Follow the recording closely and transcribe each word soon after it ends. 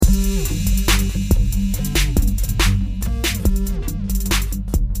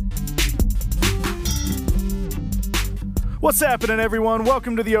What's happening, everyone?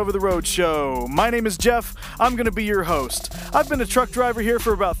 Welcome to the Over the Road Show. My name is Jeff. I'm going to be your host. I've been a truck driver here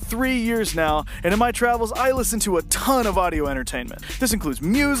for about 3 years now, and in my travels, I listen to a ton of audio entertainment. This includes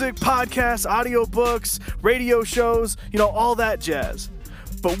music, podcasts, audiobooks, radio shows, all that jazz.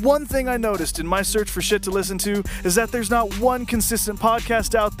 But one thing I noticed in my search for shit to listen to is that there's not one consistent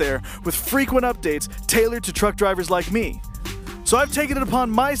podcast out there with frequent updates tailored to truck drivers like me. So I've taken it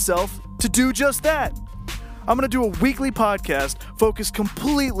upon myself to do just that. I'm going to do a weekly podcast focused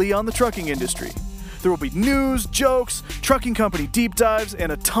completely on the trucking industry. There will be news, jokes, trucking company deep dives,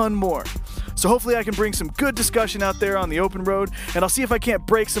 and a ton more. So hopefully I can bring some good discussion out there on the open road, and I'll see if I can't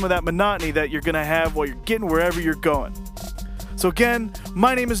break some of that monotony that you're going to have while you're getting wherever you're going. So again,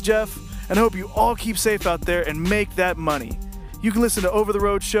 my name is Jeff, and I hope you all keep safe out there and make that money. You can listen to Over the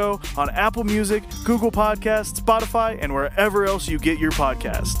Road Show on Apple Music, Google Podcasts, Spotify, and wherever else you get your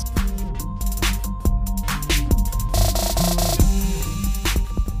podcasts.